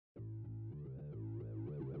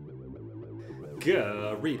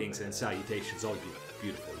Greetings and salutations, all you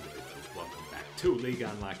beautiful individuals. Welcome back to League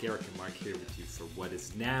Unlock. Eric and Mark here with you for what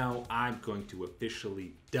is now, I'm going to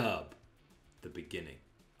officially dub the beginning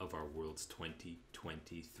of our Worlds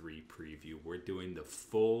 2023 preview. We're doing the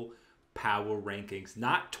full power rankings,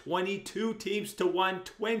 not 22 teams to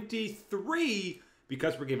 123,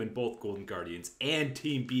 because we're giving both Golden Guardians and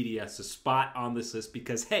Team BDS a spot on this list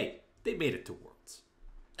because, hey, they made it to Worlds.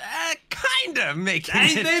 Kind of making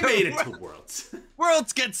They it made it to Worlds.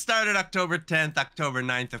 Worlds get started October 10th. October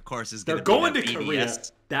 9th, of course, is They're going to be Korea.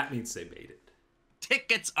 That means they made it.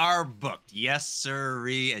 Tickets are booked. Yes,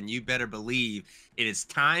 sirree. And you better believe it is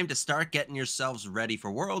time to start getting yourselves ready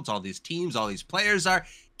for Worlds. All these teams, all these players are.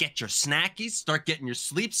 Get your snackies. Start getting your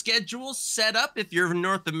sleep schedules set up if you're in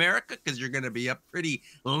North America, because you're going to be up pretty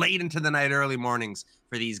late into the night, early mornings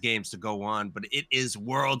for these games to go on. But it is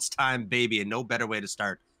Worlds time, baby, and no better way to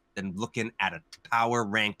start than looking at a power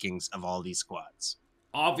rankings of all these squads.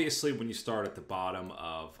 Obviously, when you start at the bottom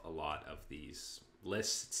of a lot of these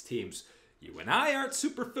lists, it's teams you and I aren't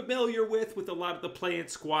super familiar with a lot of the play-in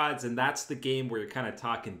squads, and that's the game where you're kind of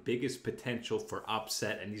talking biggest potential for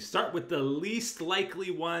upset. And you start with the least likely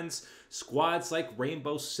ones, squads like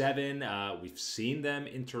Rainbow Seven. We've seen them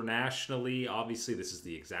internationally. Obviously, this is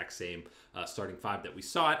the exact same starting five that we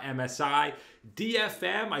saw at MSI.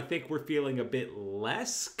 DFM, I think we're feeling a bit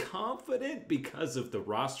less confident because of the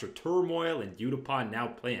roster turmoil and Utapon now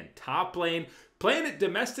playing top lane. Playing it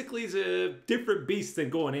domestically is a different beast than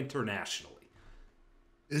going internationally.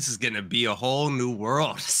 This is going to be a whole new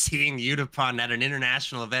world, seeing Utapon at an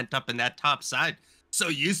international event up in that top side. So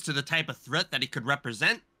used to the type of threat that he could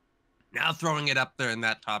represent. Now throwing it up there in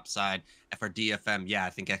that top side. And for DFM, yeah, I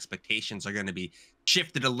think expectations are going to be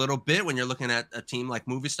shifted a little bit when you're looking at a team like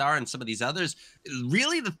Movistar and some of these others.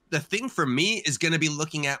 Really, the thing for me is going to be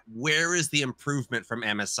looking at where is the improvement from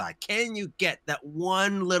MSI. Can you get that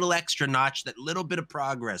one little extra notch, that little bit of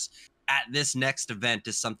progress at this next event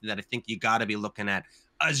is something that I think you got to be looking at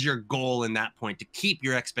as your goal in that point to keep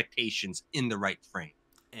your expectations in the right frame.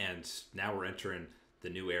 And now we're entering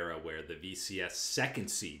the new era where the VCS second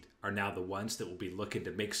seed are now the ones that will be looking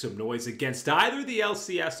to make some noise against either the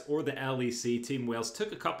LCS or the LEC. Team Wales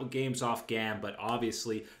took a couple games off GAM, but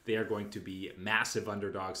obviously they are going to be massive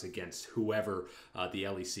underdogs against whoever the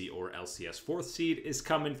LEC or LCS fourth seed is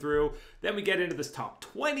coming through. Then we get into this top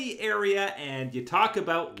 20 area, and you talk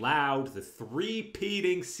about Loud, the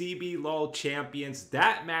three-peating CBLOL champions.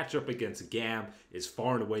 That matchup against GAM is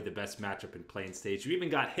far and away the best matchup in playing stage. You even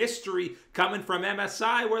got history coming from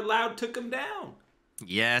MSI where Loud took them down.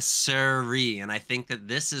 Yes, sirree. And I think that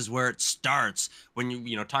this is where it starts when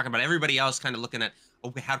you talk about everybody else kind of looking at,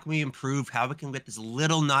 okay, how can we improve? How we can get this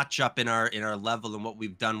little notch up in our level and what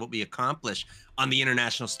we've done, what we accomplish on the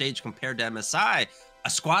international stage compared to MSI. A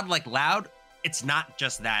squad like Loud, it's not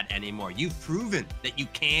just that anymore. You've proven that you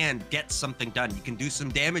can get something done. You can do some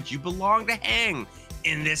damage. You belong to hang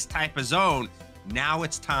in this type of zone. Now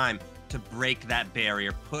it's time to break that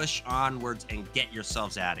barrier, push onwards, and get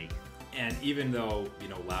yourselves out of here. And even though,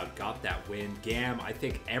 Loud got that win, GAM, I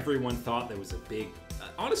think everyone thought there was a big,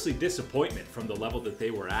 honestly, disappointment from the level that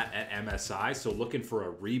they were at MSI. So looking for a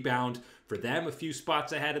rebound for them, a few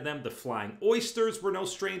spots ahead of them. The Flying Oysters were no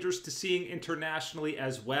strangers to seeing internationally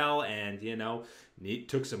as well. And,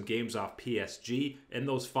 took some games off PSG in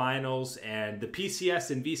those finals. And the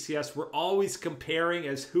PCS and VCS were always comparing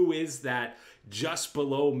as who is that just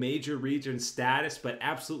below major region status, but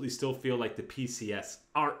absolutely still feel like the PCS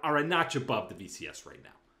are a notch above the VCS right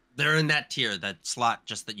now. They're in that tier, that slot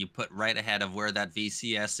just that you put right ahead of where that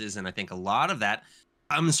VCS is. And I think a lot of that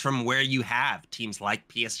comes from where you have teams like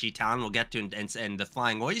PSG Town, we'll get to, and the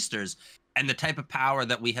Flying Oysters, and the type of power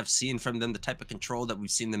that we have seen from them, the type of control that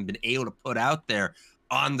we've seen them been able to put out there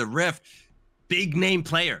on the Rift. Big name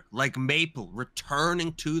player like Maple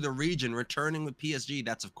returning to the region, returning with PSG.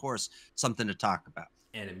 That's, of course, something to talk about.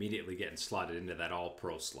 And immediately getting slotted into that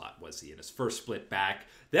all-pro slot was he in his first split back.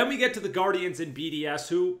 Then we get to the Guardians and BDS,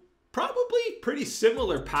 who probably pretty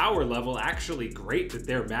similar power level. Actually great that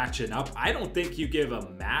they're matching up. I don't think you give a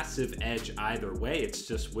massive edge either way. It's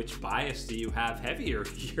just which bias do you have heavier,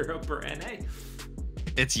 Europe or NA?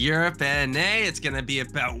 It's Europe NA. It's going to be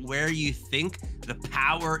about where you think the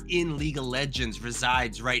power in League of Legends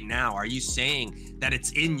resides right now. Are you saying that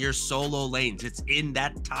it's in your solo lanes? It's in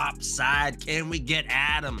that top side. Can we get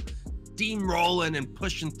Adam steamrolling and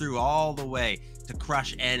pushing through all the way to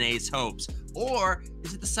crush NA's hopes? Or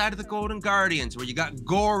is it the side of the Golden Guardians where you got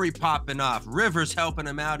Gory popping off, Rivers helping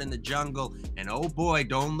him out in the jungle, and oh boy,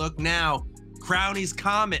 don't look now, Crowny's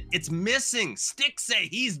Comet, it's missing. Stick say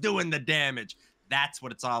he's doing the damage. That's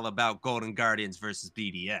what it's all about, Golden Guardians versus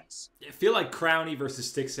BDS. I feel like Crowny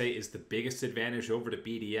versus Stixxay is the biggest advantage over to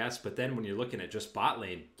BDS, but then when you're looking at just bot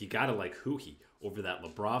lane, you gotta like Huhi over that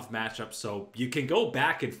Labrov matchup. So you can go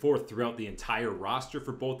back and forth throughout the entire roster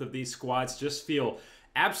for both of these squads. Just feel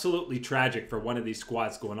absolutely tragic for one of these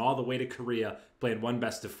squads going all the way to Korea, playing one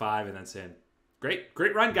best of 5, and then saying, great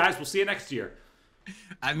run, guys. We'll see you next year.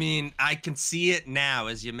 I mean, I can see it now,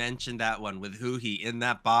 as you mentioned that one with Huhi in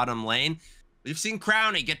that bottom lane. We've seen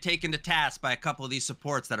Crowny get taken to task by a couple of these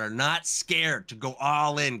supports that are not scared to go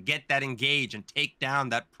all in, get that engage, and take down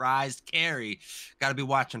that prized carry. Got to be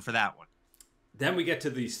watching for that one. Then we get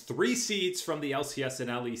to these 3 seeds from the LCS and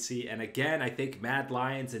LEC. And again, I think Mad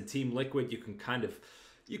Lions and Team Liquid, you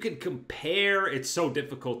can compare. It's so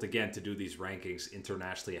difficult, again, to do these rankings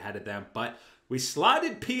internationally ahead of them. But we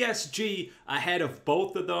slotted PSG ahead of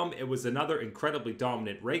both of them. It was another incredibly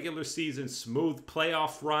dominant regular season, smooth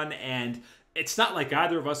playoff run, and it's not like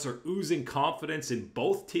either of us are oozing confidence in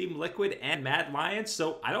both Team Liquid and Mad Lions,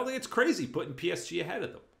 so I don't think it's crazy putting PSG ahead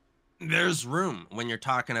of them. There's room when you're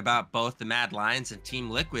talking about both the Mad Lions and Team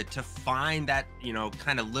Liquid to find that,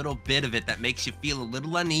 kind of little bit of it that makes you feel a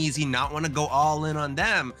little uneasy, not want to go all in on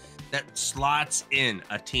them, that slots in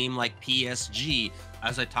a team like PSG.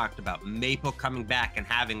 As I talked about, Maple coming back and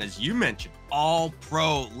having, as you mentioned, all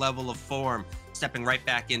pro level of form, stepping right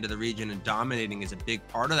back into the region and dominating is a big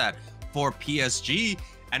part of that for PSG.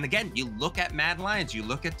 And again, you look at Mad Lions, you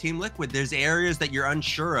look at Team Liquid, there's areas that you're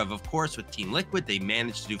unsure of. Of course, with Team Liquid, they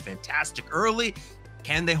managed to do fantastic early.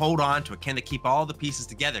 Can they hold on to it? Can they keep all the pieces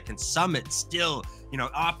together? Can Summit still,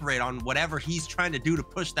 operate on whatever he's trying to do to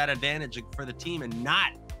push that advantage for the team and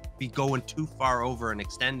not be going too far over and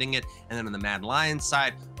extending it? And then on the Mad Lions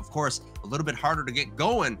side, of course, a little bit harder to get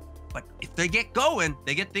going, but if they get going,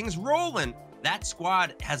 they get things rolling. That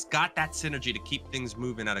squad has got that synergy to keep things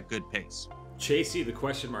moving at a good pace. Chasey, the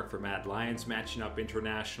question mark for Mad Lions, matching up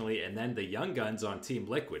internationally, and then the young guns on Team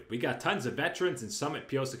Liquid. We got tons of veterans in Summit,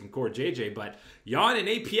 Piosik, and Core JJ, but Yon and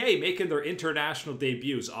APA making their international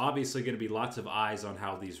debuts. Obviously going to be lots of eyes on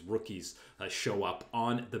how these rookies show up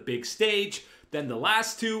on the big stage. Then the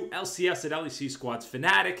last 2 LCS and LEC squads,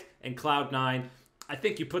 Fnatic and Cloud9. I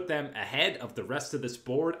think you put them ahead of the rest of this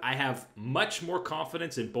board. I have much more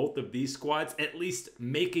confidence in both of these squads, at least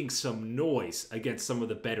making some noise against some of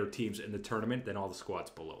the better teams in the tournament than all the squads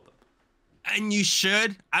below them. And you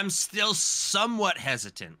should. I'm still somewhat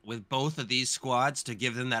hesitant with both of these squads to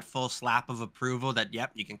give them that full slap of approval that,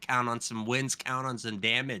 yep, you can count on some wins, count on some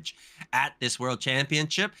damage at this World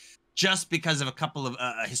Championship, just because of a couple of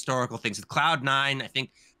historical things. With Cloud9, I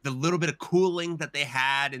think the little bit of cooling that they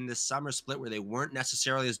had in this summer split where they weren't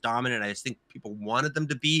necessarily as dominant, I just think people wanted them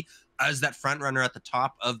to be as that front runner at the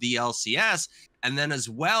top of the LCS. And then as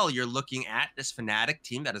well, you're looking at this Fnatic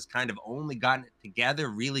team that has kind of only gotten it together,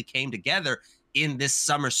 really came together in this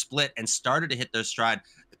summer split and started to hit their stride.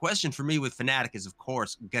 The question for me with Fnatic is, of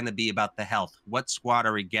course, going to be about the health. What squad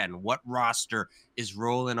are we getting? What roster is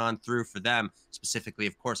rolling on through for them? Specifically,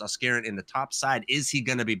 of course, Oscarin in the top side. Is he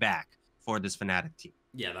going to be back for this Fnatic team?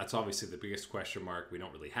 Yeah, that's obviously the biggest question mark. We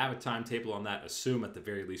don't really have a timetable on that. Assume at the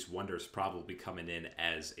very least Wonder's probably coming in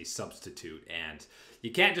as a substitute. And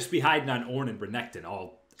you can't just be hiding on Ornn and Renekton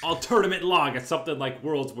all tournament long at something like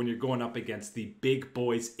Worlds when you're going up against the big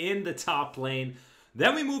boys in the top lane.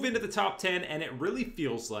 Then we move into the top 10, and it really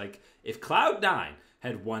feels like if Cloud9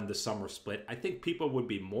 had won the summer split, I think people would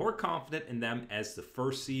be more confident in them as the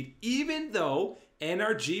first seed, even though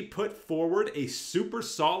NRG put forward a super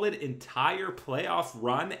solid entire playoff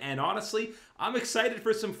run. And honestly, I'm excited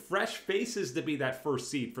for some fresh faces to be that first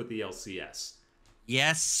seed for the LCS.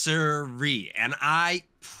 Yes, sirree. And I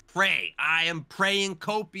am praying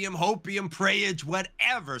copium, hopium, prayage,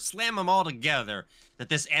 whatever, slam them all together, that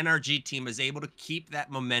this NRG team is able to keep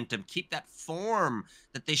that momentum, keep that form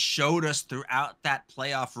that they showed us throughout that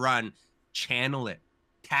playoff run, channel it,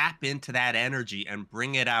 tap into that energy and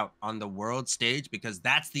bring it out on the world stage, because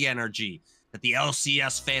that's the energy that the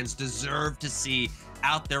LCS fans deserve to see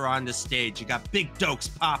out there on the stage. You got big dokes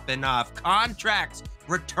popping off, contracts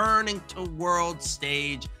returning to world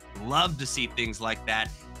stage. Love to see things like that.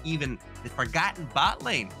 Even the forgotten bot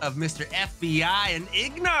lane of Mr. FBI and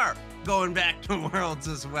Ignar going back to worlds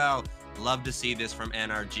as well. Love to see this from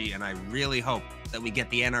NRG, and I really hope that we get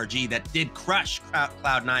the NRG that did crush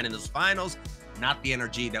Cloud9 in those finals, not the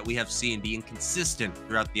energy that we have seen being consistent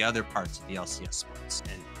throughout the other parts of the LCS sports.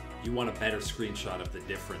 And you want a better screenshot of the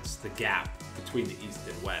difference, the gap between the East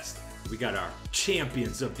and West. We got our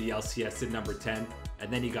champions of the LCS at number 10,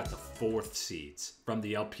 and then you got the 4th seeds from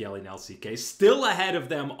the LPL and LCK, still ahead of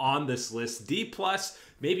them on this list. D+,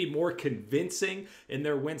 maybe more convincing in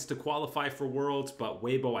their wins to qualify for Worlds, but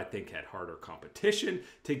Weibo, I think, had harder competition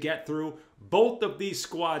to get through. Both of these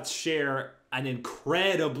squads share an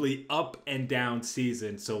incredibly up and down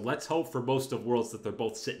season, so let's hope for most of Worlds that they're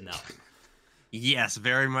both sitting up. Yes,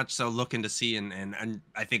 very much so. Looking to see, and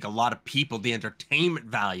I think a lot of people, the entertainment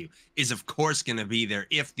value is of course going to be there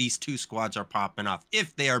if these two squads are popping off,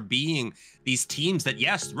 if they are being these teams that,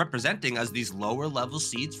 yes, representing as these lower level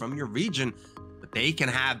seeds from your region, but they can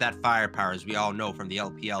have that firepower, as we all know from the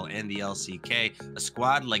LPL and the LCK. A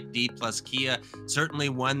squad like D plus Kia, certainly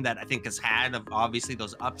one that I think has had obviously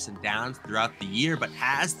those ups and downs throughout the year, but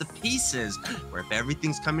has the pieces where if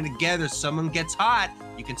everything's coming together, someone gets hot,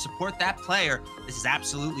 you can support that player. This is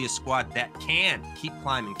absolutely a squad that can keep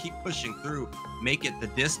climbing, keep pushing through, make it the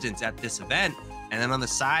distance at this event. And then on the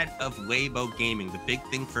side of Weibo Gaming, the big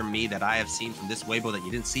thing for me that I have seen from this Weibo that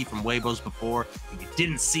you didn't see from Weibos before, you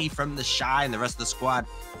didn't see from the Shy and the rest of the squad,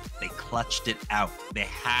 they clutched it out. They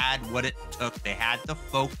had what it took. They had the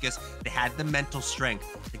focus. They had the mental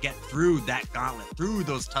strength to get through that gauntlet, through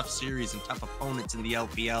those tough series and tough opponents in the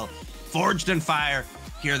LPL. Forged in fire,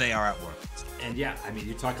 here they are at Worlds. And yeah, I mean,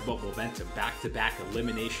 you talk about momentum, back-to-back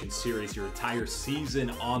elimination series, your entire season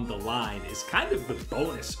on the line is kind of the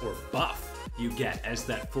bonus or buff you get as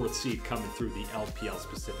that fourth seed coming through the LPL,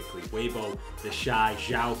 specifically Weibo, the Shy,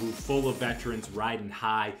 Xiaohu, full of veterans riding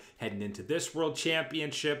high heading into this World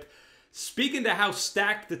Championship. Speaking to how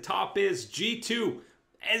stacked the top is, G2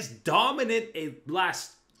 as dominant a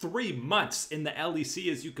last 3 months in the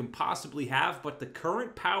LEC as you can possibly have, but the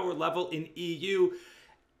current power level in EU,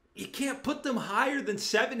 you can't put them higher than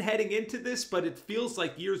 7 heading into this, but it feels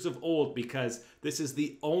like years of old because this is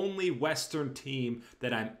the only Western team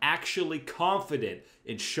that I'm actually confident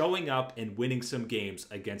in showing up and winning some games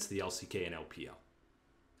against the LCK and LPL.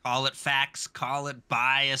 Call it facts, call it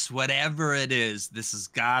bias, whatever it is, this has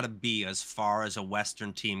got to be as far as a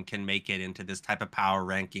Western team can make it into this type of power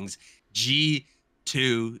rankings. G2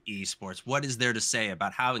 eSports, what is there to say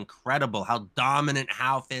about how incredible, how dominant,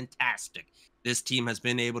 how fantastic this team has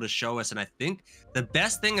been able to show us? And I think the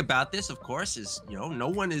best thing about this, of course, is, you know, no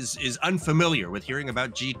one is unfamiliar with hearing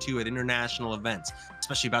about G2 at international events,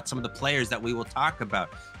 especially about some of the players that we will talk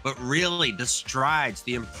about. But really, the strides,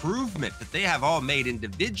 the improvement that they have all made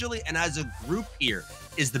individually and as a group here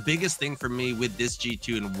is the biggest thing for me with this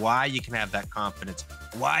G2, and why you can have that confidence,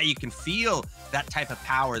 why you can feel that type of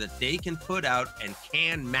power that they can put out and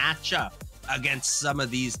can match up against some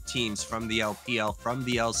of these teams from the LPL, from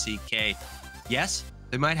the LCK. Yes,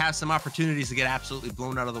 they might have some opportunities to get absolutely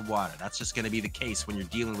blown out of the water. That's just going to be the case when you're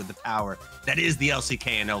dealing with the power that is the LCK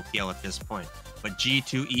and LPL at this point. But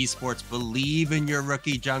G2 eSports, believe in your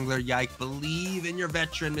rookie jungler, Yike. Believe in your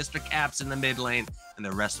veteran, Mr. Caps, in the mid lane, and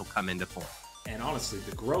the rest will come into form. And honestly,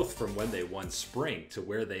 the growth from when they won Spring to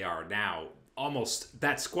where they are now, almost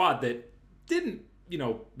that squad that didn't, you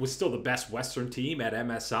know, was still the best Western team at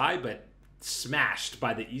MSI, but smashed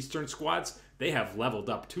by the Eastern squads. They have leveled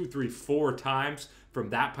up 2, 3, 4 times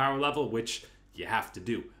from that power level, which you have to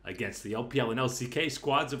do against the LPL and LCK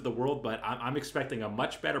squads of the world. But I'm expecting a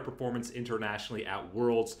much better performance internationally at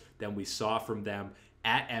Worlds than we saw from them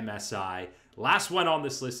at MSI. Last one on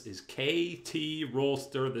this list is KT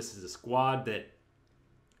Rolster. This is a squad that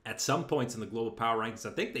at some points in the global power rankings,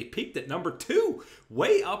 I think they peaked at number 2,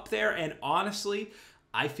 way up there. And honestly,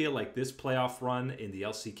 I feel like this playoff run in the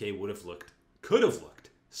LCK could have looked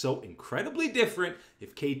so incredibly different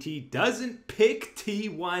if KT doesn't pick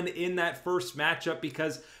T1 in that first matchup,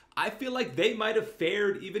 because I feel like they might have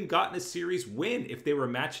even gotten a series win if they were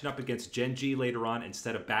matching up against Gen G later on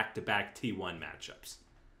instead of back-to-back T1 matchups.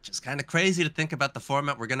 Just kind of crazy to think about the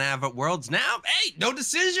format we're going to have at Worlds now. Hey, no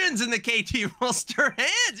decisions in the KT roster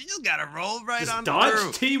hands. You just got to roll right on through.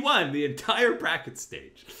 Dodge T1 the entire bracket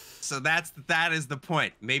stage. So that is the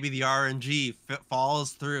point. Maybe the RNG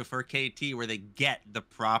falls through for KT, where they get the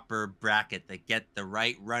proper bracket, they get the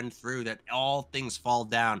right run through, that all things fall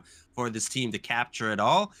down for this team to capture it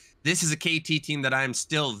all. This is a KT team that I'm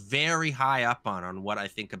still very high up on what I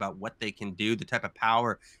think about what they can do, the type of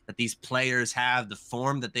power that these players have, the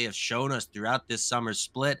form that they have shown us throughout this summer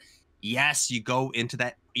split. Yes, you go into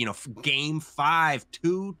that, you know, game 5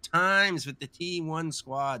 2 times with the T1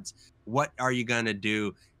 squads. What are you going to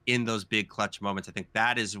do in those big clutch moments? I think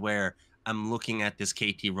that is where I'm looking at this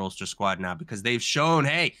KT roster squad now, because they've shown,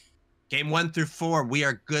 hey, game 1 through 4, we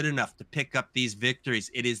are good enough to pick up these victories.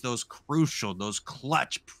 It is those crucial, those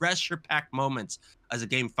clutch, pressure-packed moments as a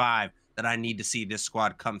game 5 that I need to see this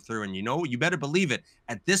squad come through. And you know, you better believe it.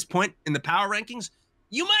 At this point in the power rankings,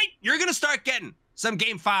 you're going to start getting some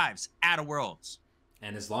game 5s out of Worlds.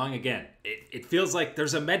 And as long, again, it feels like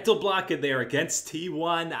there's a mental block in there against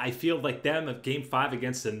T1. I feel like them of Game 5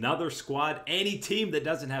 against another squad. Any team that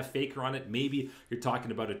doesn't have Faker on it, maybe you're talking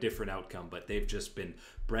about a different outcome. But they've just been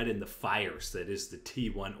bred in the fires that is the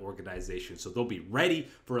T1 organization. So they'll be ready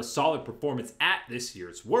for a solid performance at this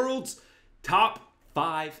year's Worlds. Top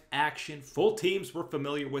 5 action. Full teams we're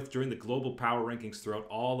familiar with during the global power rankings throughout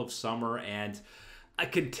all of summer. And a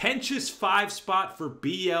contentious 5 spot for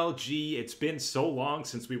BLG. It's been so long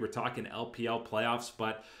since we were talking LPL playoffs,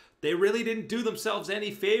 but they really didn't do themselves any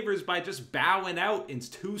favors by just bowing out in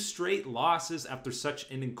 2 straight losses after such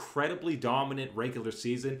an incredibly dominant regular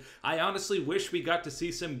season. I honestly wish we got to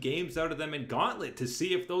see some games out of them in Gauntlet to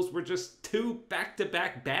see if those were just 2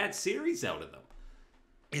 back-to-back bad series out of them.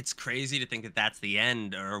 It's crazy to think that that's the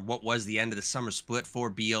end, or what was the end of the summer split for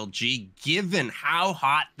BLG, given how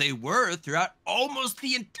hot they were throughout almost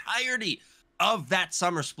the entirety of that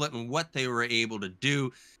summer split and what they were able to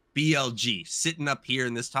do. BLG sitting up here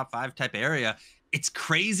in this top 5 type area. It's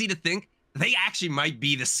crazy to think they actually might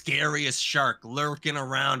be the scariest shark lurking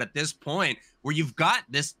around at this point, where you've got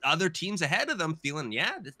this other teams ahead of them feeling,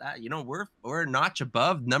 yeah, we're a notch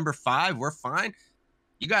above number 5. We're fine.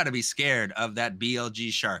 You got to be scared of that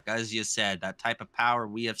BLG shark. As you said, that type of power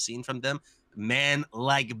we have seen from them. Man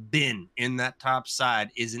like Bin in that top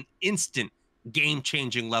side is an instant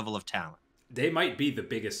game-changing level of talent. They might be the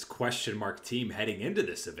biggest question mark team heading into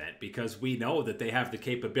this event because we know that they have the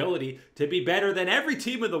capability to be better than every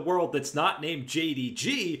team in the world that's not named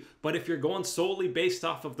JDG. But if you're going solely based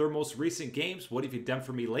off of their most recent games, what have you done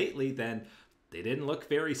for me lately? Then they didn't look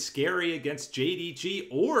very scary against JDG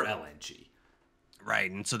or LNG.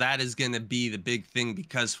 Right, and so that is going to be the big thing,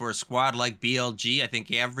 because for a squad like BLG, I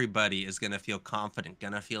think everybody is going to feel confident,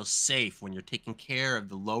 going to feel safe when you're taking care of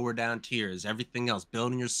the lower down tiers, everything else,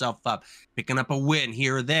 building yourself up, picking up a win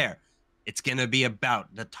here or there. It's going to be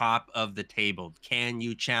about the top of the table. Can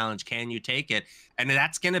you challenge? Can you take it? And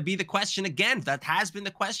that's going to be the question again. That has been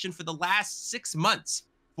the question for the last 6 months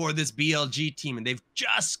for this BLG team, and they've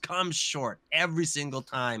just come short every single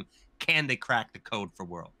time. Can they crack the code for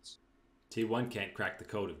Worlds? T1 can't crack the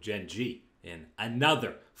code of Gen G in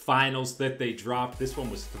another finals that they dropped. This one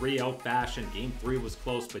was 3-0 fashion. Game 3 was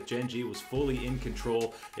close, but Gen G was fully in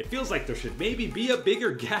control. It feels like there should maybe be a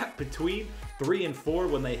bigger gap between 3 and 4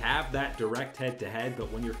 when they have that direct head-to-head, but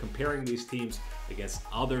when you're comparing these teams against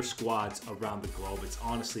other squads around the globe, it's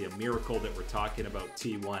honestly a miracle that we're talking about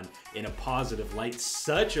T1 in a positive light,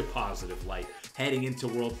 such a positive light, heading into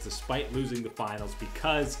Worlds despite losing the finals,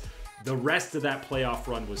 because the rest of that playoff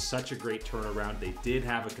run was such a great turnaround. They did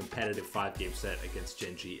have a competitive 5-game set against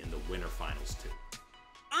Gen G in the winter finals too.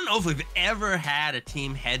 I don't know if we've ever had a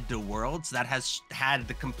team head to Worlds that has had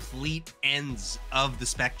the complete ends of the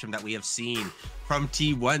spectrum that we have seen from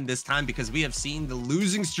T1 this time, because we have seen the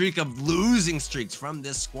losing streak of losing streaks from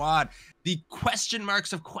this squad, the question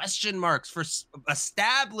marks of question marks for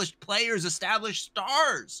established players, established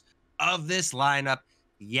stars of this lineup.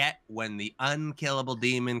 Yet when the unkillable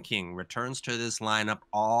Demon King returns to this lineup,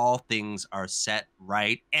 all things are set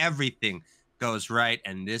right. Everything goes right,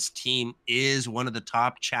 and this team is one of the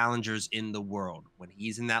top challengers in the world when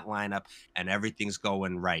he's in that lineup and everything's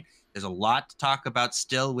going right. There's a lot to talk about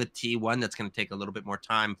still with T1 that's going to take a little bit more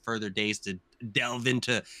time, further days to delve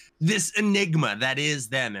into this enigma that is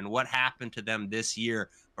them and what happened to them this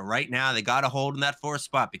year. But right now, they got a hold in that 4th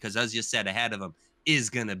spot because, as you said, ahead of them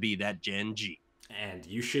is going to be that Gen G. And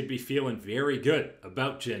you should be feeling very good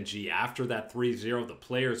about Gen G. After that 3-0, the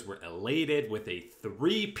players were elated with a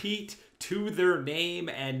 3-peat to their name.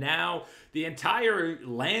 And now the entire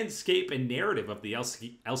landscape and narrative of the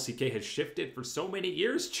LCK has shifted for so many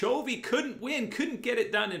years. Chovy couldn't win, couldn't get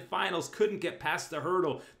it done in finals, couldn't get past the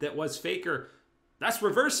hurdle that was Faker. That's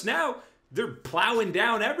reversed now. They're plowing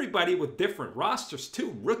down everybody with different rosters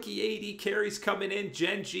too. Rookie AD carries coming in.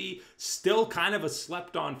 Gen G still kind of a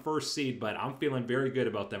slept-on first seed, but I'm feeling very good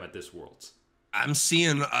about them at this Worlds. I'm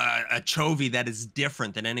seeing a Chovy that is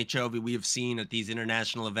different than any Chovy we have seen at these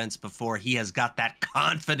international events before. He has got that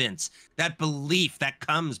confidence, that belief that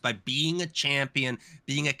comes by being a champion,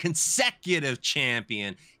 being a consecutive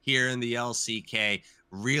champion here in the LCK.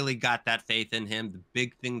 Really got that faith in him. The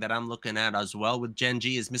big thing that I'm looking at as well with Gen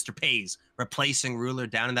G is Mr. Pays replacing Ruler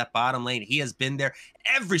down in that bottom lane. He has been there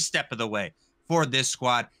every step of the way for this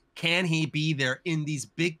squad. Can he be there in these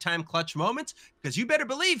big time clutch moments? Because you better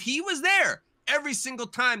believe he was there every single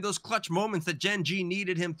time, those clutch moments that Gen G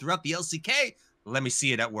needed him throughout the LCK. Let me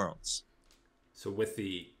see it at Worlds. So with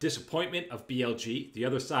the disappointment of BLG, the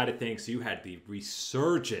other side of things, you had the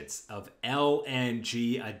resurgence of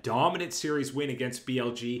LNG, a dominant series win against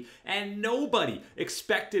BLG, and nobody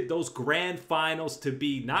expected those grand finals to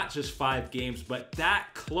be not just 5 games, but that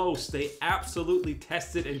close. They absolutely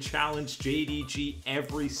tested and challenged JDG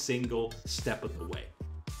every single step of the way.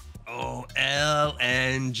 Oh,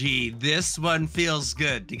 LNG. This one feels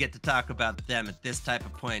good to get to talk about them at this type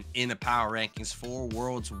of point in the power rankings for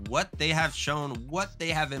Worlds, what they have shown, what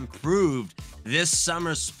they have improved this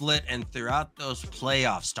summer split and throughout those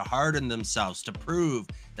playoffs to harden themselves, to prove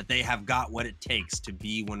that they have got what it takes to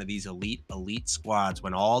be one of these elite squads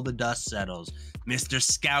when all the dust settles. Mr.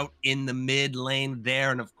 Scout in the mid lane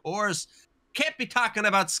there. And of course, can't be talking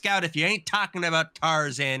about Scout if you ain't talking about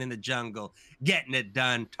Tarzan in the jungle. Getting it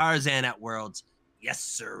done. Tarzan at Worlds. Yes,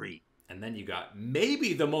 sirree. And then you got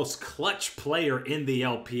maybe the most clutch player in the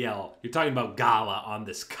LPL. You're talking about Gala on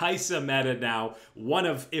this Kai'Sa meta now. One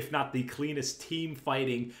of, if not the cleanest team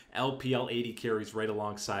fighting LPL AD carries right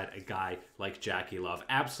alongside a guy like Jackie Love.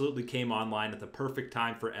 Absolutely came online at the perfect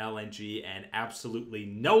time for LNG, and absolutely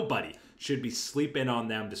nobody should be sleeping on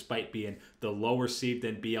them despite being the lower seed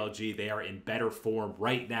than BLG. They are in better form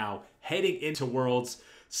right now heading into Worlds.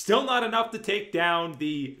 Still not enough to take down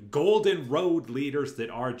the Golden Road leaders that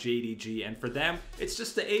are JDG. And for them, it's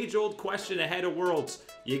just the age-old question ahead of Worlds.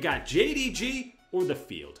 You got JDG or the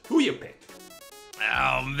field? Who you pick?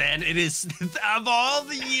 Oh, man, it is. Of all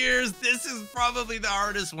the years, this is probably the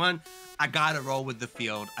hardest one. I got to roll with the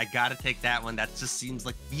field. I got to take that one. That just seems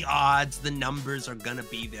like the odds, the numbers are going to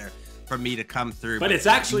be there for me to come through. But it's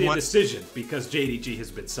actually a decision because JDG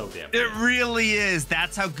has been so damn good. It really is.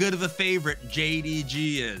 That's how good of a favorite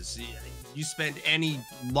JDG is. You spend any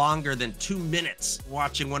longer than 2 minutes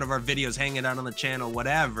watching one of our videos, hanging out on the channel,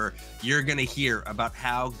 whatever, you're going to hear about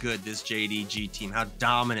how good this JDG team, how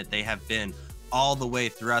dominant they have been all the way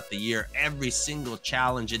throughout the year. Every single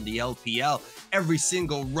challenge in the LPL, every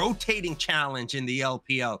single rotating challenge in the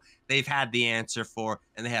LPL, they've had the answer for,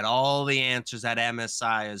 and they had all the answers at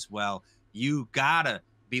MSI as well. You gotta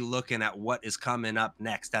be looking at what is coming up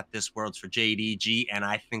next at this Worlds for JDG, and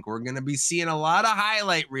I think we're gonna be seeing a lot of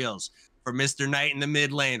highlight reels for Mr. Knight in the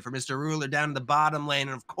mid lane, for Mr. Ruler down in the bottom lane,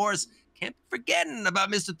 and of course, can't be forgetting about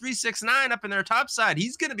Mr. 369 up in their top side.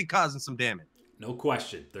 He's gonna be causing some damage. No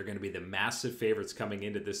question. They're going to be the massive favorites coming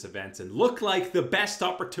into this event and look like the best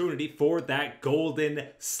opportunity for that golden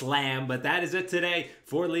slam. But that is it today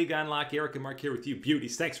for League Unlock. Eric and Mark here with you,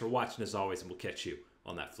 beauties. Thanks for watching as always, and we'll catch you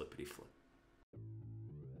on that flippity flip.